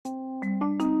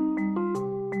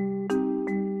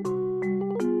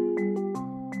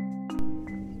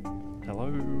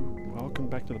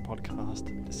back to the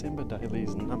podcast. December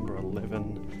Dailies number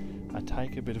 11. I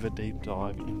take a bit of a deep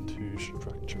dive into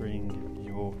structuring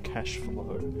your cash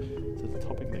flow. So it's a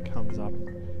topic that comes up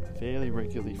fairly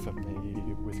regularly for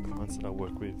me with clients that I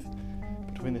work with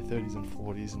between their 30s and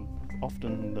 40s, and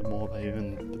often the more they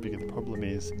earn, the bigger the problem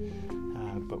is.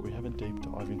 But we have a deep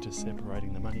dive into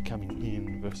separating the money coming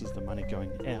in versus the money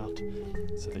going out,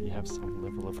 so that you have some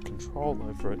level of control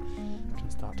over it, can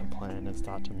start to plan and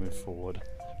start to move forward.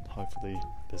 Hopefully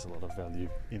there's a lot of value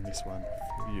in this one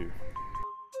for you.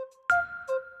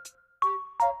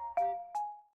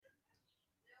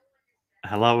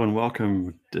 Hello and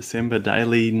welcome, December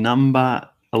Daily number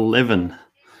 11.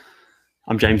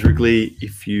 I'm James Wrigley,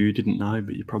 if you didn't know,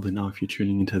 but you probably know if you're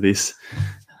tuning into this.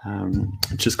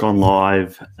 It's just gone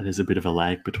live. There's a bit of a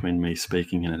lag between me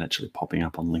speaking and it actually popping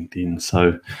up on LinkedIn.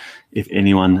 So if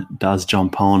anyone does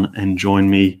jump on and join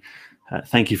me,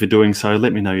 thank you for doing so.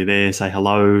 Let me know you're there. Say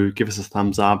hello, give us a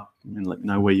thumbs up, and let me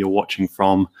know where you're watching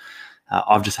from.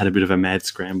 I've just had a bit of a mad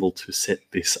scramble to set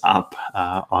this up.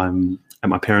 I'm at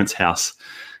my parents' house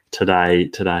today.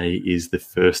 Today is the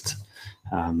first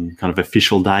kind of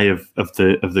official day of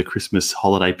the Christmas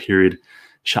holiday period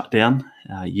shutdown.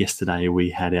 Yesterday we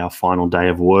had our final day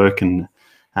of work, and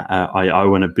I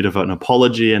owe a bit of an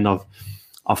apology, and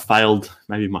I've failed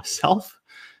maybe myself.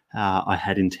 I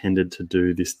had intended to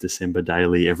do this December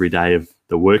Daily every day of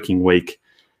the working week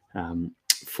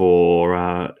for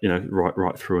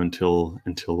right through until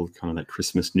kind of that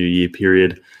Christmas New Year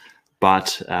period.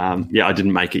 But I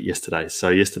didn't make it yesterday. So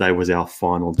yesterday was our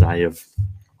final day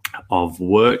of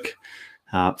work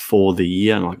for the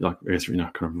year, and like I guess,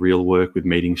 kind of real work with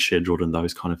meetings scheduled and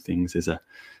those kind of things. There's a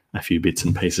few bits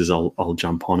and pieces I'll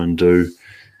jump on and do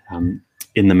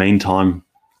in the meantime.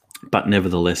 But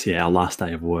nevertheless, our last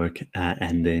day of work,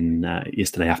 and then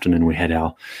yesterday afternoon we had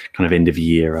our kind of end of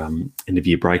year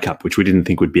breakup, which we didn't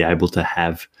think we'd be able to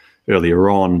have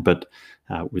earlier on. But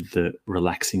with the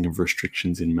relaxing of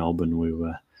restrictions in Melbourne, we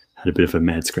had a bit of a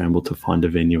mad scramble to find a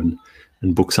venue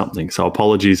and book something. So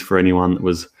apologies for anyone that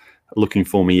was looking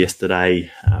for me yesterday.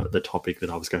 The topic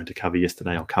that I was going to cover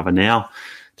yesterday, I'll cover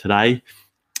today.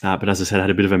 But as I said, I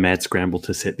had a bit of a mad scramble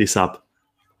to set this up.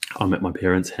 I'm at my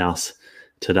parents' house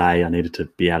today. I needed to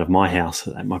be out of my house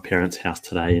at my parents' house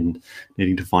today, and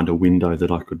needing to find a window that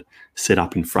I could set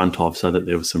up in front of so that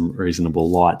there was some reasonable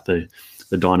light. The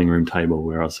dining room table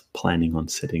where I was planning on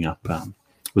setting up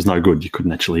was no good. You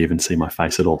couldn't actually even see my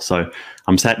face at all. So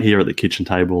I'm sat here at the kitchen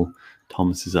table.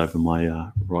 Thomas is over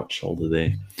my right shoulder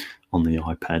there on the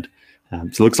iPad. So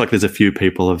it looks like there's a few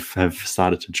people have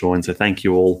started to join. So thank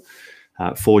you all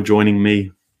for joining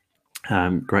me.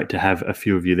 Great to have a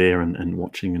few of you there and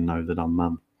watching, and know that I'm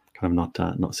kind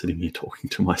of not sitting here talking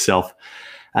to myself.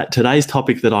 Today's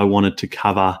topic that I wanted to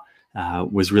cover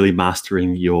was really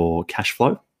mastering your cash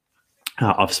flow.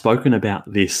 I've spoken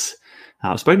about this.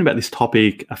 I've spoken about this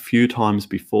topic a few times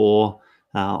before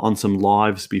on some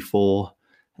lives before,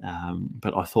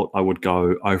 but I thought I would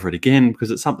go over it again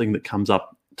because it's something that comes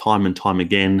up time and time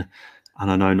again. And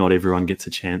I know not everyone gets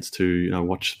a chance to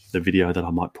watch the video that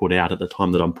I might put out at the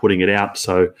time that I'm putting it out.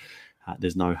 So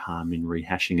there's no harm in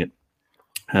rehashing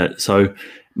it. So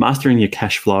mastering your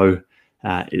cash flow,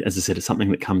 as I said, it's something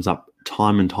that comes up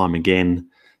time and time again.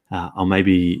 I'll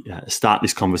maybe start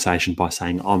this conversation by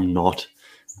saying I'm not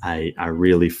a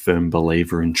really firm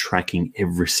believer in tracking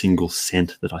every single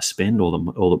cent that I spend or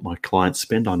that my clients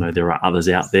spend. I know there are others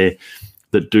out there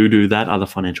that do that, other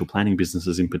financial planning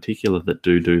businesses in particular that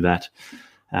do that.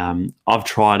 I've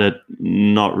tried it,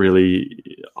 not really.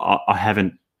 I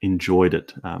haven't enjoyed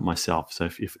it myself. So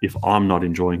if I'm not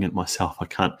enjoying it myself, I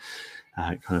can't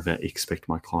kind of expect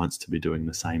my clients to be doing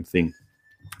the same thing.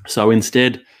 So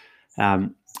instead,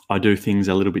 I do things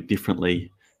a little bit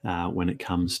differently when it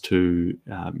comes to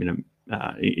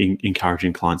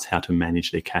encouraging clients how to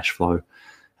manage their cash flow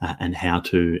and how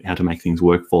to make things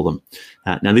work for them.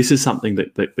 Now, this is something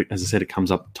that, as I said, it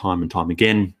comes up time and time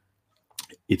again.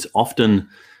 It's often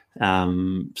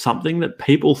something that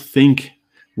people think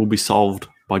will be solved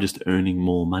by just earning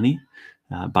more money,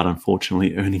 but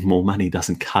unfortunately, earning more money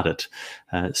doesn't cut it.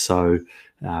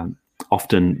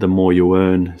 Often, the more you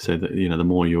earn, so that the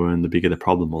more you earn, the bigger the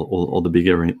problem, or the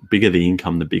bigger the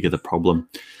income, the bigger the problem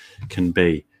can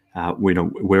be.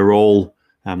 We're all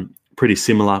pretty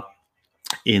similar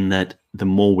in that the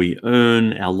more we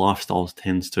earn, our lifestyles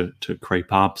tends to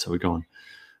creep up. So we go on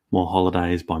more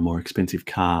holidays, buy more expensive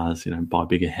cars, buy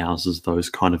bigger houses, those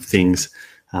kind of things.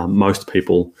 Most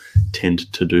people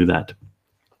tend to do that.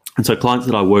 And so clients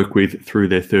that I work with through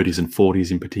their 30s and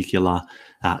 40s in particular,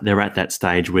 they're at that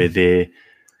stage where they're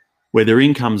where their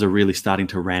incomes are really starting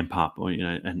to ramp up, or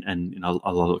and a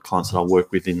lot of clients that I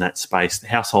work with in that space, the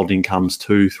household incomes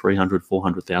 $200,000, $300,000,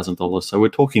 $400,000. So we're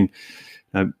talking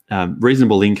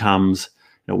reasonable incomes,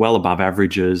 well above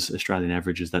averages, Australian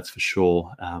averages, that's for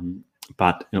sure.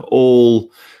 But not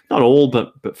all,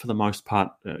 but for the most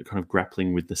part, kind of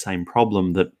grappling with the same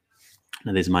problem that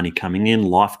there's money coming in,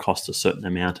 life costs a certain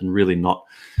amount, and really not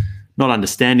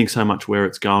understanding so much where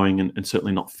it's going, and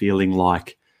certainly not feeling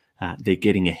like they're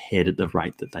getting ahead at the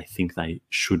rate that they think they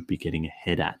should be getting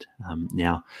ahead at.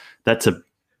 Now, that's a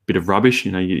bit of rubbish.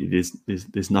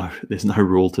 There's no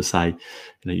rule to say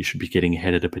you should be getting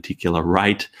ahead at a particular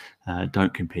rate.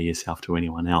 Don't compare yourself to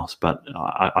anyone else. But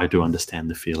I do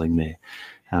understand the feeling there.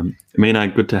 Mina,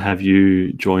 good to have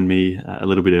you join me a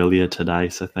little bit earlier today.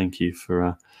 So thank you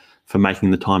for making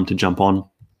the time to jump on.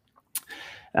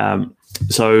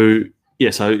 So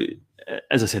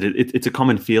as I said, it's a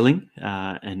common feeling,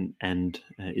 and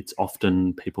it's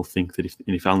often people think that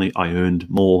if only I earned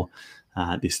more,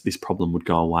 this problem would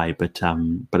go away, but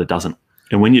it doesn't.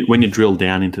 And when you drill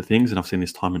down into things, and I've seen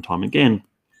this time and time again,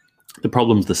 the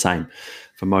problem's the same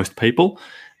for most people,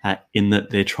 in that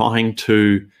they're trying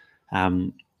to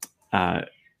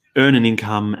earn an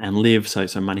income and live, so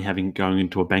money going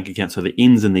into a bank account, so the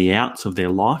ins and the outs of their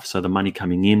life, so the money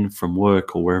coming in from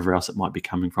work or wherever else it might be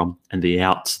coming from, and the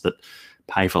outs that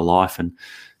pay for life and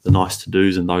the nice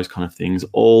to-dos and those kind of things,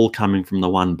 all coming from the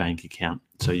one bank account.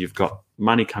 So you've got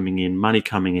money coming in, money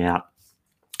coming out,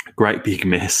 great big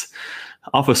mess.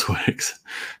 Officeworks,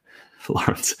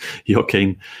 Lawrence, you're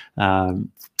keen.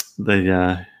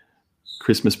 The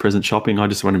Christmas present shopping. I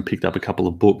just went and picked up a couple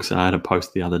of books. I had a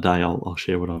post the other day. I'll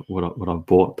share what I've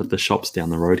bought. But the shops down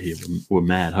the road here were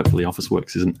mad. Hopefully,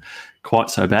 Officeworks isn't quite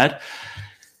so bad.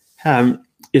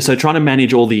 So trying to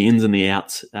manage all the ins and the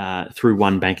outs through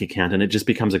one bank account, and it just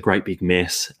becomes a great big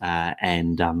mess.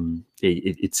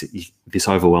 It's this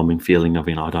overwhelming feeling of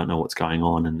I don't know what's going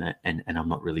on, and I'm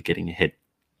not really getting ahead.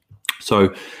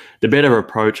 So the better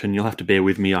approach, and you'll have to bear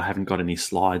with me, I haven't got any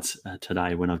slides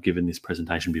today. When I've given this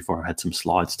presentation before, I had some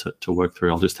slides to work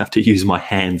through. I'll just have to use my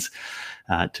hands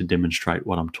to demonstrate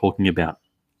what I'm talking about.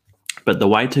 But the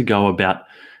way to go about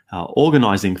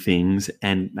organizing things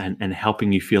and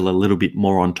helping you feel a little bit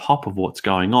more on top of what's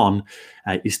going on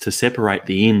is to separate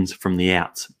the ins from the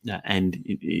outs. And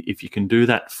if you can do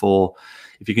that for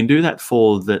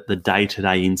the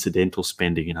day-to-day incidental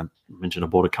spending, I mentioned I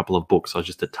bought a couple of books. I was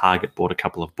just at Target, bought a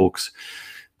couple of books,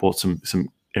 bought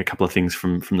a couple of things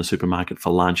from the supermarket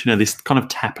for lunch. This kind of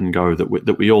tap and go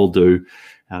that we all do.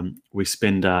 We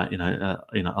spend a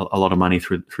lot of money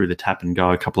through the tap and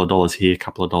go, a couple of dollars here, a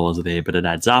couple of dollars there, but it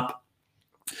adds up.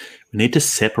 We need to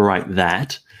separate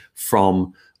that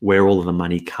from where all of the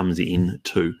money comes in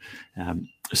to.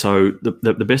 So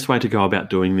the best way to go about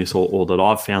doing this, or that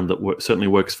I've found that certainly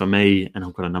works for me, and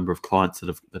I've got a number of clients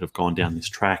that have gone down this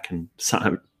track, and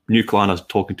a new client I was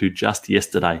talking to just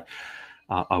yesterday,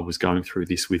 I was going through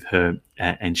this with her,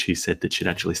 and she said that she'd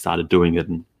actually started doing it,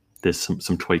 and there's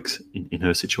some tweaks in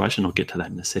her situation. I'll get to that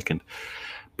in a second.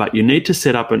 But you need to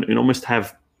set up and almost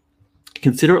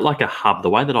consider it like a hub. The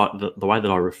way that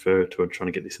I refer to it, trying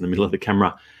to get this in the middle of the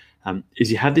camera,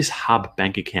 is you have this hub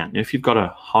bank account. Now, if you've got a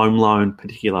home loan,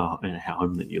 particular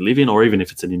home that you live in, or even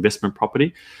if it's an investment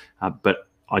property, but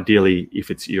ideally,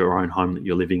 if it's your own home that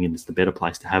you're living in, it's the better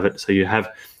place to have it. So you have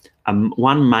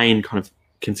one main kind of,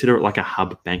 consider it like a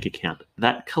hub bank account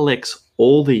that collects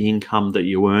all the income that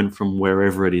you earn from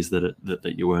wherever it is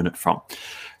that you earn it from.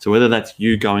 So whether that's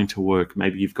you going to work,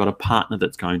 maybe you've got a partner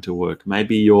that's going to work,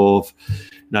 maybe you've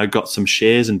got some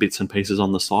shares and bits and pieces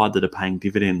on the side that are paying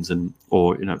dividends,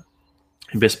 or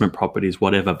investment properties,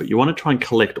 whatever. But you want to try and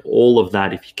collect all of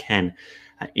that, if you can,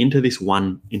 into this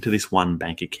one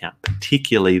bank account,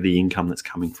 particularly the income that's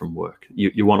coming from work.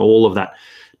 You want all of that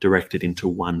directed into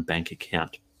one bank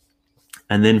account.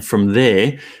 And then from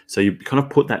there, so you kind of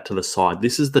put that to the side.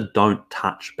 This is the don't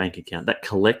touch bank account that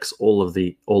collects all of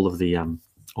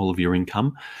your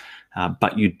income,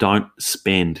 but you don't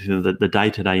spend. The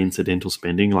day-to-day incidental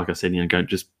spending, like I said, go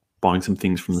just buying some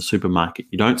things from the supermarket.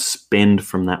 You don't spend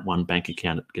from that one bank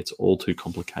account. It gets all too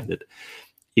complicated.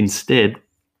 Instead,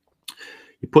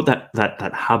 you put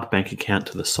that hub bank account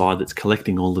to the side that's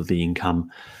collecting all of the income,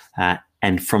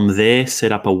 and from there,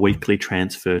 set up a weekly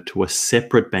transfer to a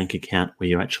separate bank account where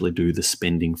you actually do the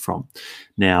spending from.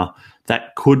 Now,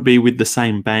 that could be with the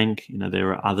same bank.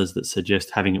 There are others that suggest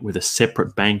having it with a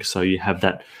separate bank, so you have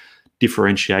that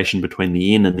differentiation between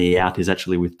the in and the out is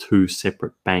actually with two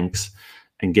separate banks,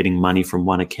 and getting money from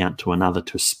one account to another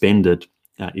to spend it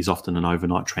is often an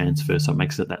overnight transfer, so it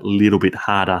makes it that little bit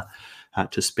harder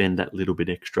to spend that little bit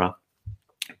extra.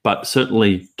 but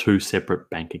certainly two separate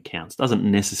bank accounts. Doesn't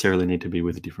necessarily need to be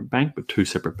with a different bank, but two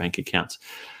separate bank accounts.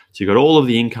 So you've got all of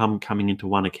the income coming into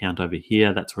one account over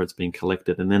here. That's where it's being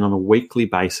collected. And then on a weekly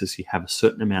basis, you have a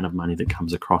certain amount of money that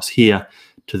comes across here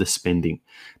to the spending.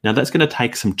 Now that's going to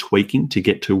take some tweaking to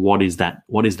get to what is that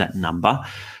number.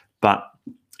 But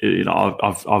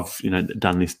I've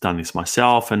done this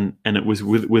myself, and it was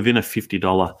within a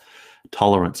 $50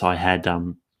 tolerance. I had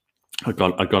I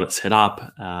got it set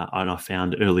up, and I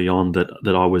found early on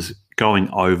that I was going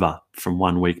over from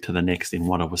one week to the next in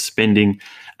what I was spending,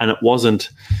 and it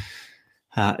wasn't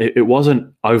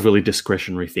overly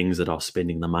discretionary things that I was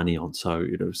spending the money on. So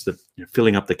it was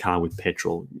filling up the car with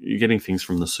petrol, you're getting things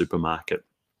from the supermarket,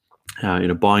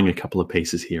 buying a couple of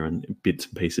pieces here and bits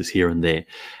and pieces here and there.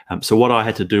 So what I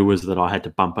had to do was that I had to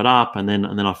bump it up, and then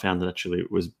I found that actually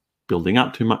it was building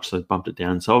up too much, so I bumped it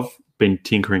down. So I've been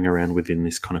tinkering around within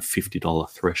this kind of $50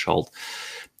 threshold.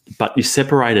 But you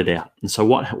separate it out. And so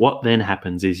what then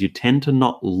happens is you tend to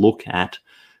not look at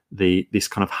this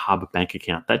kind of hub bank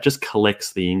account. That just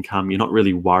collects the income. You're not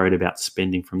really worried about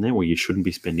spending from there, or you shouldn't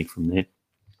be spending from there.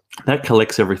 That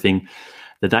collects everything.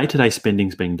 The day-to-day spending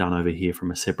is being done over here from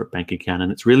a separate bank account,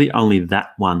 and it's really only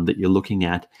that one that you're looking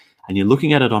at, and you're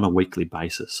looking at it on a weekly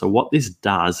basis. So what this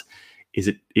does is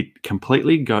it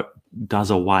completely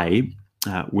does away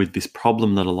with this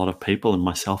problem that a lot of people, and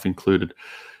myself included,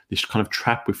 this kind of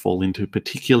trap we fall into,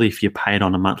 particularly if you pay it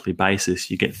on a monthly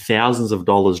basis. You get thousands of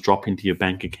dollars drop into your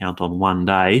bank account on one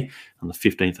day, and the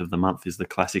 15th of the month is the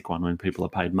classic one when people are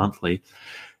paid monthly.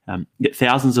 You get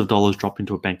thousands of dollars drop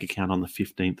into a bank account on the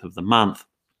 15th of the month,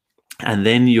 and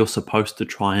then you're supposed to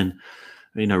try and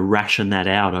ration that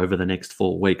out over the next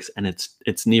 4 weeks, and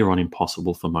it's near on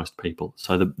impossible for most people.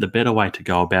 So the better way to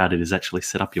go about it is actually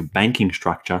set up your banking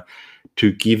structure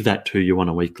to give that to you on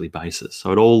a weekly basis.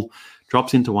 So it all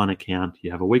drops into one account.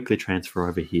 You have a weekly transfer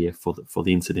over here for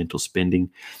the incidental spending,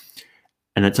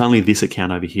 and it's only this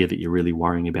account over here that you're really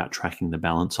worrying about tracking the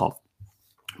balance of.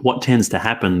 What tends to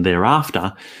happen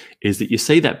thereafter is that you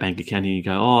see that bank account and you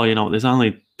go, oh, there's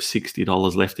only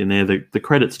 $60 left in there. The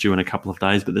credit's due in a couple of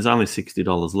days, but there's only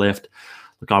 $60 left.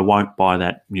 Look, I won't buy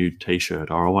that new T-shirt,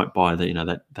 or I won't buy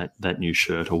that new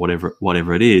shirt, or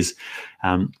whatever it is.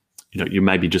 You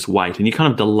maybe just wait, and you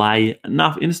kind of delay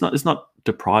enough. And it's not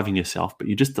depriving yourself, but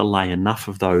you just delay enough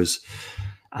of those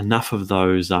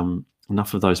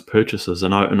purchases,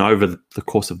 and over the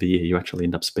course of the year, you actually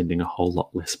end up spending a whole lot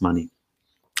less money.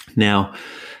 Now,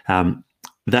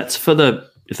 that's for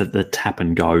the tap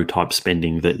and go type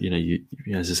spending that, you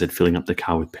as I said, filling up the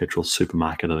car with petrol,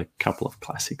 supermarket, are a couple of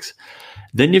classics.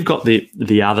 Then you've got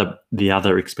the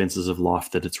other expenses of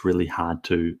life that it's really hard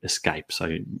to escape.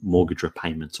 So mortgage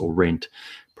repayments or rent,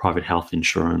 private health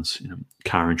insurance,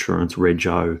 car insurance,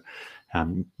 rego,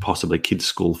 possibly kids'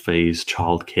 school fees,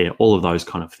 childcare, all of those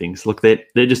kind of things. Look, they're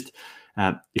just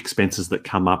expenses that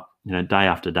come up, day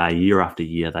after day, year after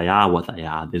year. They are what they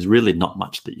are. There's really not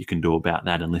much that you can do about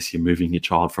that unless you're moving your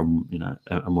child from,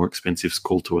 a more expensive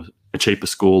school to a cheaper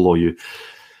school, or you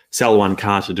sell one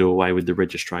car to do away with the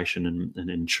registration and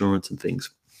insurance and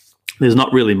things. There's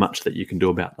not really much that you can do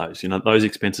about those. Those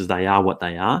expenses, they are what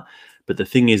they are. But the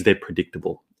thing is, they're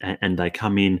predictable, and they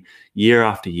come in year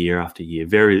after year after year.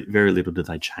 Very, very little do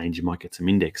they change. You might get some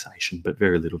indexation, but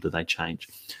very little do they change.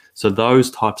 So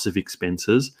those types of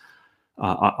expenses,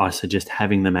 I suggest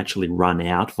having them actually run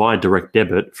out via direct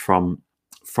debit from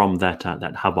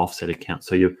that hub offset account.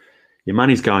 So your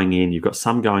money's going in. You've got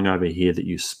some going over here that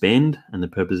you spend, and the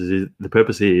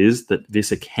purpose is that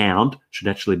this account should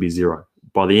actually be zero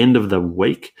by the end of the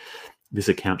week. This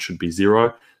account should be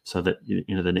zero, so that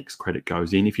the next credit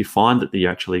goes in. If you find that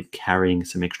you're actually carrying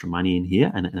some extra money in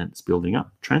here and it's building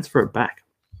up, transfer it back.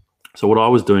 So what I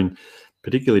was doing,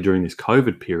 particularly during this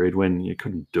COVID period when you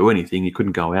couldn't do anything, you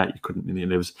couldn't go out,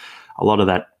 there was a lot of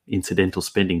that incidental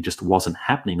spending just wasn't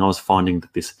happening. I was finding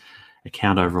that this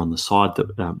account over on the side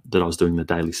that I was doing the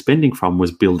daily spending from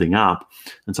was building up,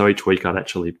 and so each week I'd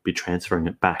actually be transferring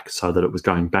it back so that it was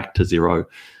going back to zero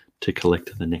to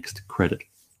collect the next credit.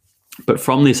 But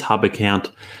from this hub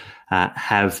account,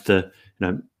 have the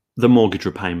mortgage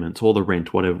repayments or the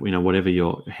rent, whatever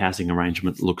your housing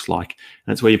arrangement looks like,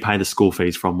 and it's where you pay the school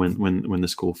fees from when the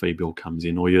school fee bill comes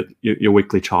in, or your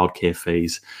weekly childcare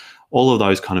fees, all of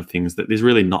those kind of things. That there's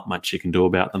really not much you can do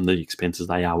about them. The expenses,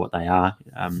 they are what they are,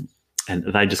 and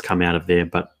they just come out of there.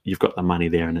 But you've got the money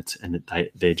there, and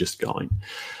they're just going.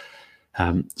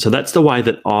 So that's the way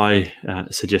that I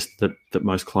suggest that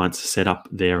most clients set up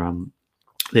their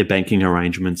banking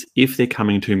arrangements. If they're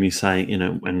coming to me saying,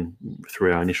 and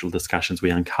through our initial discussions, we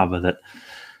uncover that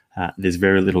there's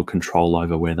very little control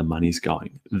over where the money's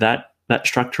going. That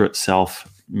structure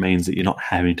itself means that you're not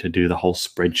having to do the whole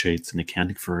spreadsheets and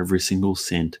accounting for every single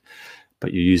cent,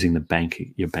 but you're using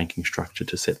your banking structure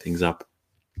to set things up.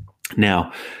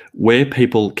 Now, where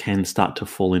people can start to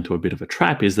fall into a bit of a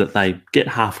trap is that they get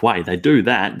halfway. They do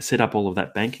that, set up all of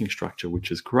that banking structure, which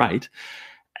is great,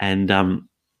 and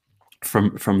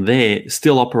from there,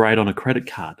 still operate on a credit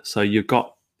card. So you've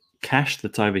got cash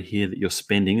that's over here that you're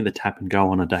spending, the tap and go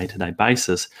on a day-to-day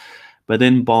basis, but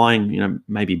then buying,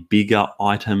 maybe bigger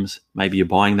items. Maybe you're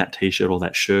buying that T-shirt or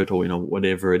that shirt or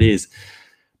whatever it is,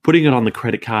 putting it on the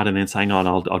credit card and then saying,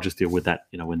 "Oh, I'll just deal with that,"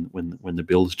 when the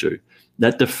bill's due.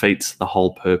 That defeats the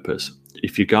whole purpose.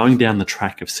 If you're going down the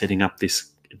track of setting up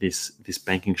this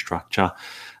banking structure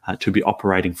to be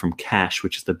operating from cash,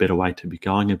 which is the better way to be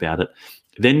going about it,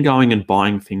 then going and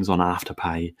buying things on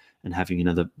Afterpay and having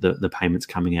the payments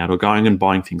coming out, or going and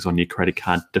buying things on your credit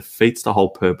card, defeats the whole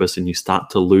purpose, and you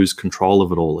start to lose control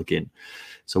of it all again.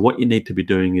 So what you need to be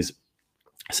doing is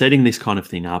setting this kind of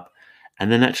thing up,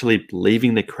 and then actually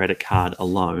leaving the credit card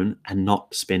alone and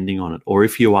not spending on it. Or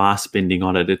if you are spending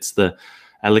on it, it's the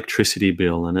electricity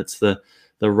bill and it's the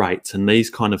rates and these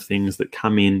kind of things that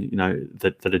come in,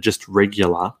 that are just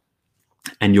regular,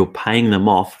 and you're paying them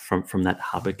off from that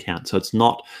hub account. So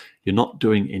you're not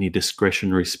doing any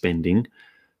discretionary spending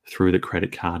through the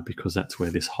credit card, because that's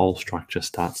where this whole structure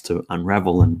starts to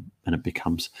unravel and it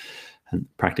becomes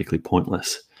practically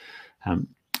pointless.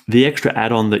 The extra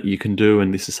add-on that you can do,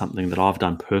 and this is something that I've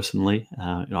done personally,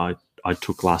 I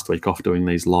took last week off doing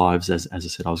these lives. As I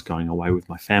said, I was going away with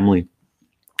my family,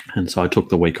 and so I took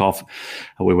the week off.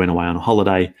 We went away on a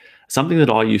holiday. Something that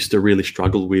I used to really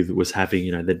struggle with was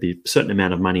having, there'd be a certain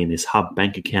amount of money in this hub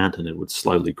bank account, and it would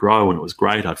slowly grow, and it was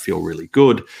great. I'd feel really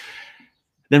good.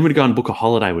 Then we'd go and book a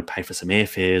holiday, we'd pay for some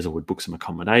airfares, or we'd book some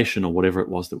accommodation or whatever it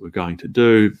was that we're going to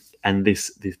do. And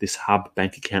this hub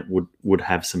bank account would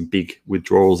have some big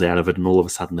withdrawals out of it, and all of a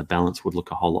sudden the balance would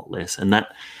look a whole lot less. And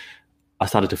that, I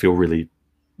started to feel really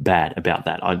bad about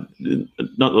that. Not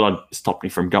that it stopped me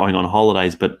from going on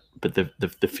holidays, but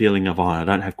the feeling of, I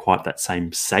don't have quite that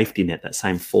same safety net, that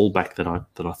same fallback that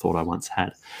I thought I once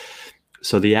had.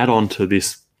 So the add-on to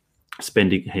this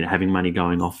spending, having money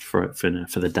going off for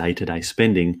the day-to-day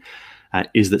spending,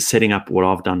 is that setting up, what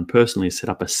I've done personally is set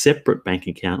up a separate bank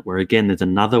account where, again, there's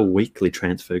another weekly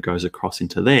transfer goes across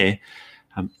into there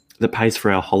that pays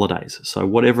for our holidays. So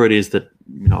whatever it is that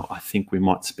I think we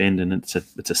might spend, and it's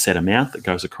a set amount that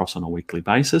goes across on a weekly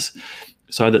basis,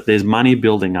 so that there's money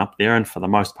building up there. And for the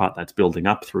most part, that's building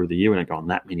up through the year. We don't go on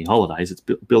that many holidays. It's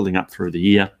building up through the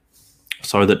year,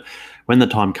 so that when the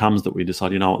time comes that we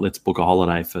decide, let's book a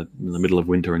holiday for in the middle of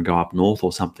winter and go up north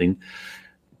or something,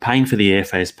 paying for the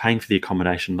airfares, paying for the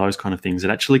accommodation, those kind of things,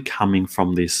 are actually coming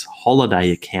from this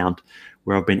holiday account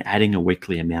where I've been adding a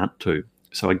weekly amount to.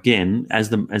 So again, as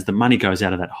the money goes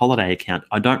out of that holiday account,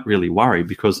 I don't really worry,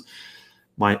 because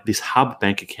this hub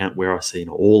bank account where I see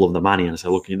all of the money, and I say,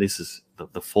 look, this is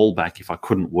the fallback if I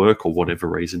couldn't work or whatever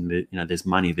reason, there's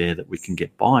money there that we can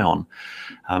get by on.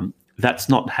 That's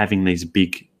not having these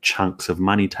big chunks of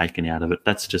money taken out of it.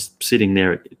 That's just sitting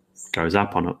there. It goes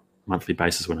up on a monthly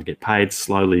basis when I get paid,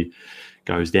 slowly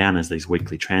goes down as these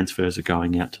weekly transfers are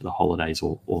going out to the holidays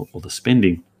or the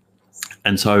spending.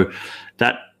 And so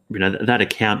that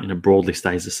account broadly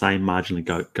stays the same,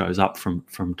 marginally goes up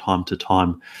from time to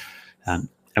time,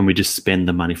 and we just spend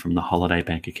the money from the holiday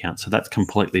bank account. So that's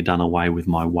completely done away with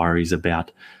my worries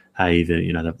about, hey,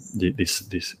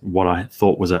 this what I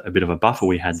thought was a bit of a buffer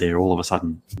we had there all of a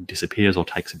sudden disappears or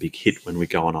takes a big hit when we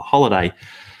go on a holiday,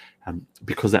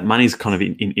 because that money's kind of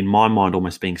in my mind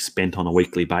almost being spent on a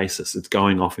weekly basis. It's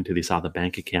going off into this other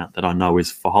bank account that I know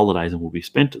is for holidays and will be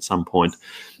spent at some point.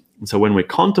 And so when we're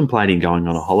contemplating going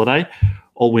on a holiday,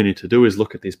 all we need to do is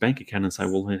look at this bank account and say,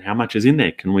 well, how much is in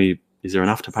there? Is there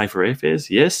enough to pay for airfares?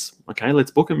 Yes. Okay,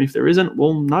 let's book them. If there isn't,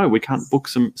 well, no, we can't book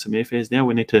some airfares now.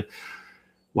 We need to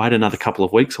wait another couple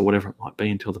of weeks or whatever it might be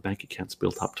until the bank account's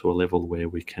built up to a level where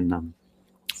we can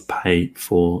pay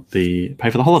for the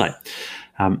holiday.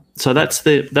 So that's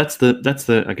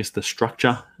the I guess the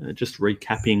structure. Just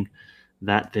recapping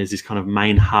that, there's this kind of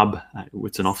main hub.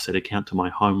 It's an offset account to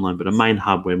my home loan, but a main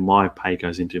hub where my pay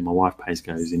goes into, my wife pays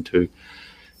goes into.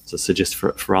 So suggest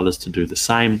for others to do the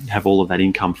same. Have all of that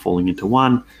income falling into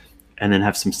one, and then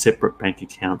have some separate bank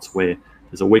accounts where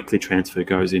there's a weekly transfer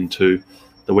goes into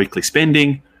the weekly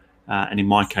spending, and in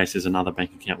my case, there's another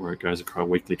bank account where it goes across, a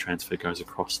weekly transfer goes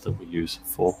across that we use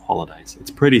for holidays.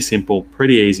 It's pretty simple,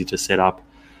 pretty easy to set up,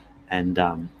 and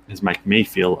has made me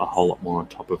feel a whole lot more on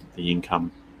top of the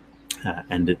income.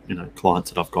 And clients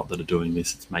that I've got that are doing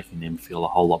this, it's making them feel a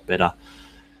whole lot better.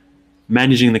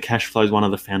 managing the cash flow is one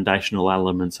of the foundational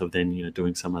elements of then,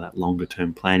 doing some of that longer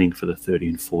term planning for the 30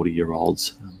 and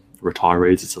 40-year-olds.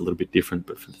 Retirees, it's a little bit different,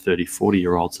 but for the 30,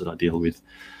 40-year-olds that I deal with,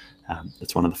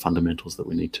 it's one of the fundamentals that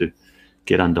we need to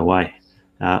get underway.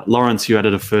 Lawrence, you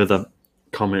added a further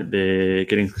comment there,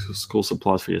 getting school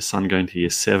supplies for your son going to year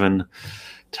 7.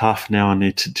 Tough. Now I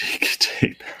need to dig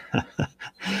deep.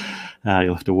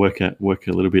 You'll have to work a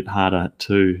little bit harder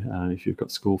too if you've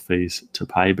got school fees to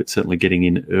pay, but certainly getting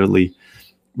in early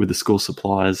with the school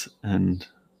supplies. And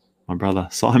my brother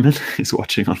Simon is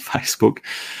watching on Facebook.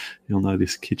 You'll know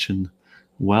this kitchen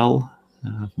well.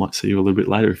 Might see you a little bit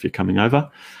later if you're coming over.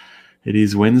 It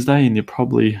is Wednesday and you're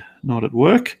probably not at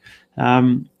work.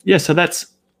 So that's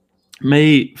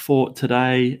me for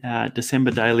today.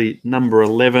 December Daily number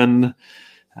 11.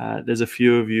 There's a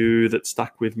few of you that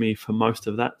stuck with me for most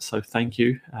of that, so thank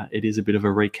you. It is a bit of a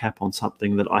recap on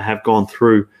something that I have gone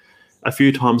through a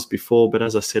few times before, but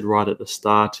as I said right at the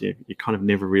start, you kind of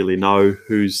never really know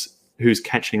who's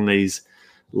catching these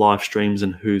live streams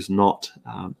and who's not.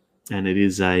 And it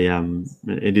is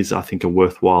I think a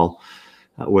worthwhile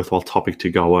topic to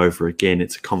go over again.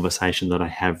 It's a conversation that I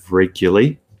have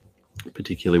regularly,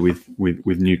 particularly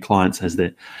with new clients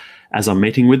as I'm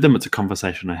meeting with them. It's a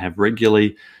conversation I have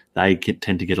regularly. They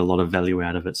tend to get a lot of value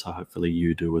out of it, so hopefully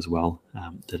you do as well,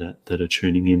 that are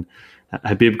tuning in.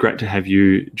 Habib, great to have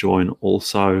you join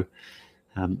also.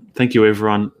 Thank you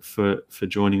everyone for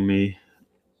joining me.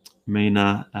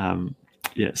 Mina,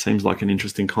 it seems like an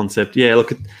interesting concept. Yeah,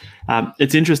 look,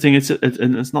 it's interesting.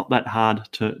 It's not that hard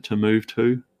to move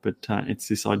to, but it's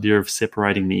this idea of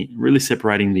separating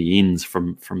the ins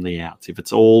from the outs. If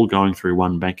it's all going through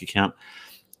one bank account,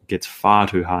 it gets far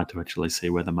too hard to actually see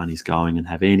where the money's going and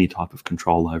have any type of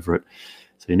control over it.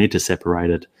 So you need to separate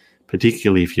it,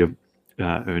 particularly if you're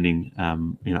earning,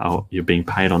 you're being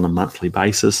paid on a monthly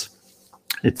basis.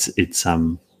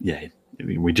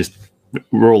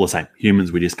 We're all the same.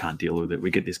 Humans, we just can't deal with it.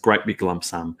 We get this great big lump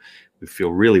sum. We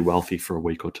feel really wealthy for a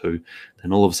week or two.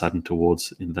 Then all of a sudden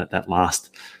towards that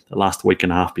last week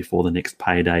and a half before the next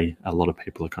payday, a lot of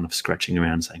people are kind of scratching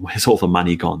around saying, where's all the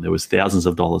money gone? There was thousands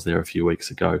of dollars there a few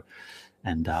weeks ago.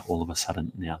 And all of a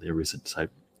sudden now there isn't. So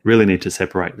really need to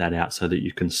separate that out so that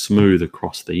you can smooth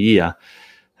across the year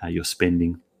your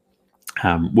spending.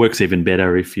 Works even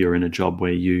better if you're in a job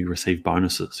where you receive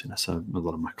bonuses. So a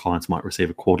lot of my clients might receive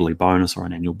a quarterly bonus or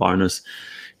an annual bonus,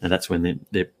 and that's when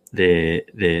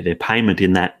their payment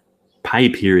in that pay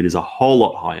period is a whole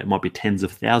lot higher. It might be tens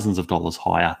of thousands of dollars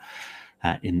higher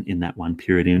in that one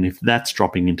period. And if that's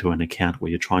dropping into an account where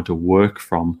you're trying to work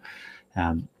from,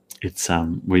 it's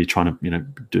where you're trying to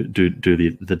do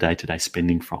the day-to-day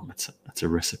spending from. It's a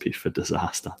recipe for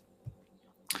disaster.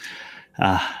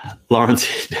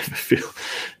 Lawrence,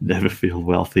 never feel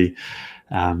wealthy.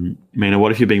 Mina,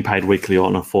 what if you're being paid weekly or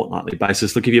on a fortnightly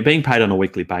basis? Look, if you're being paid on a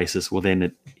weekly basis, well,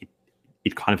 then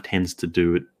it kind of tends to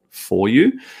do it for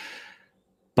you.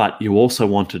 But you also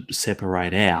want to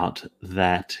separate out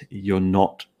that you're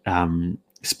not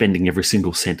spending every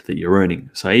single cent that you're earning.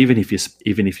 So even if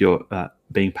you're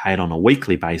being paid on a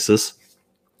weekly basis,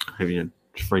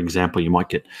 for example, you might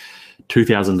get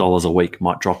 $2,000 a week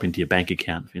might drop into your bank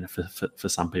account, for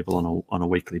some people on a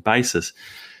weekly basis.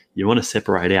 You want to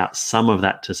separate out some of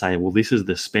that to say, well, this is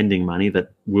the spending money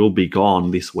that will be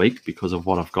gone this week because of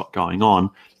what I've got going on,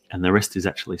 and the rest is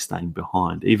actually staying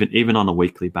behind. Even on a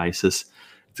weekly basis,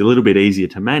 it's a little bit easier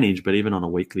to manage, but even on a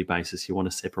weekly basis, you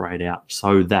want to separate out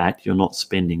so that you're not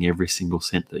spending every single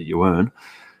cent that you earn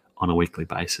on a weekly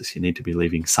basis. You need to be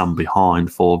leaving some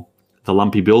behind for the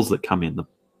lumpy bills that come in, the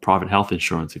private health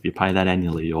insurance, if you pay that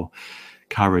annually, or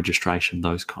car registration,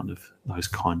 those kind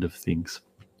of things.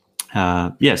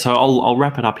 So I'll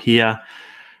wrap it up here.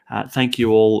 Thank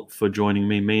you all for joining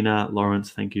me. Mina, Lawrence,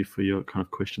 thank you for your kind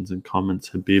of questions and comments.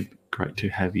 Habib, great to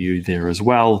have you there as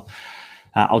well.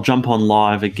 I'll jump on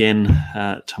live again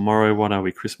tomorrow. What are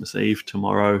we? Christmas Eve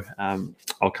tomorrow.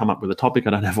 I'll come up with a topic.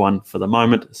 I don't have one for the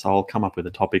moment, so I'll come up with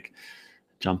a topic,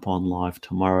 jump on live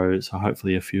tomorrow. So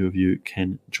hopefully a few of you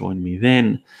can join me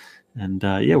then. And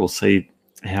we'll see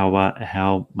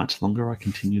how much longer I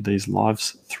continue these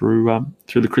lives through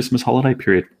the Christmas holiday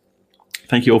period.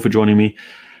 Thank you all for joining me.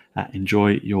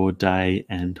 Enjoy your day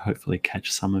and hopefully catch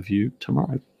some of you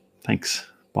tomorrow. Thanks.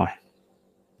 Bye.